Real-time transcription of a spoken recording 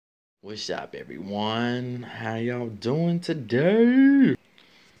What's up, everyone? How y'all doing today?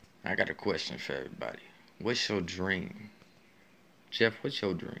 I got a question for everybody. What's your dream? Jeff, what's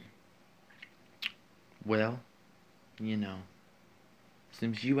your dream? Well, you know,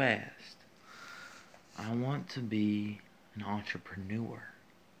 since you asked, I want to be an entrepreneur.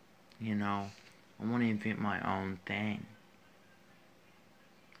 You know, I want to invent my own thing.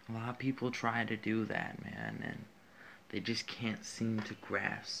 A lot of people try to do that, man, and they just can't seem to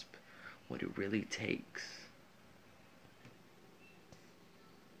grasp what it really takes.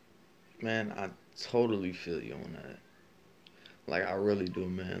 Man, I totally feel you on that. Like, I really do,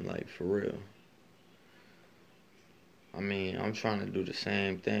 man. Like, for real. I mean, I'm trying to do the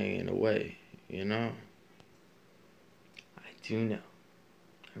same thing in a way, you know? I do know.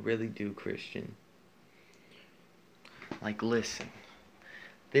 I really do, Christian. Like, listen.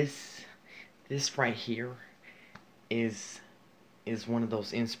 This right here is one of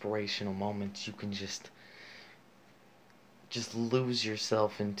those inspirational moments you can just lose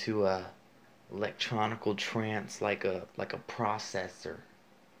yourself into a electronical trance like a processor,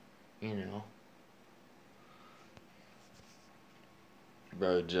 you know?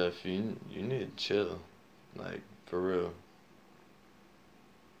 Bro, Jeff, you need to chill. Like, for real.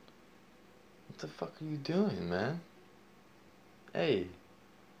 What the fuck are you doing, man? Hey.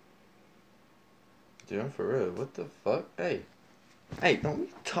 Dude, for real. What the fuck? Hey. Hey, don't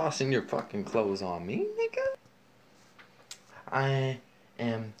be tossing your fucking clothes on me, nigga. I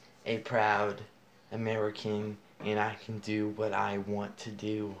am a proud American and I can do what I want to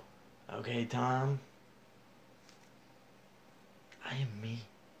do. Okay, Tom? I am me.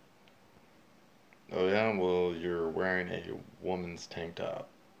 Oh yeah, well, you're wearing a woman's tank top,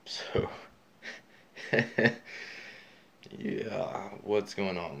 so yeah, what's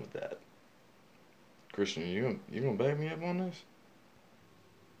going on with that? Christian, you gonna back me up on this?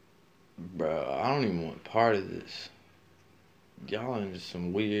 Bro, I don't even want part of this. Y'all into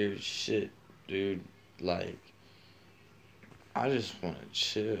some weird shit, dude. Like, I just wanna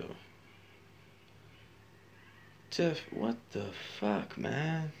chill. Jeff, what the fuck,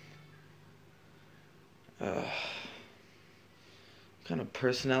 man? What kind of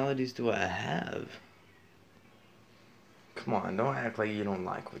personalities do I have? Come on, don't act like you don't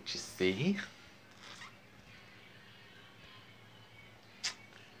like what you see.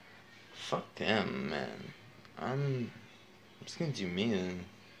 Fuck them, man. I'm just gonna do me then.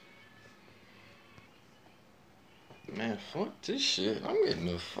 Man, fuck this shit. I'm getting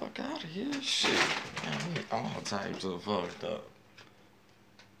the fuck out of here. Shit. Man, we all types of fucked up.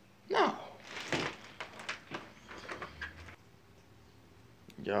 No.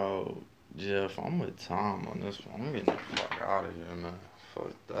 Yo, Jeff, I'm with Tom on this one. I'm getting the fuck out of here, man.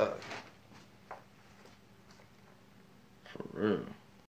 Fuck that.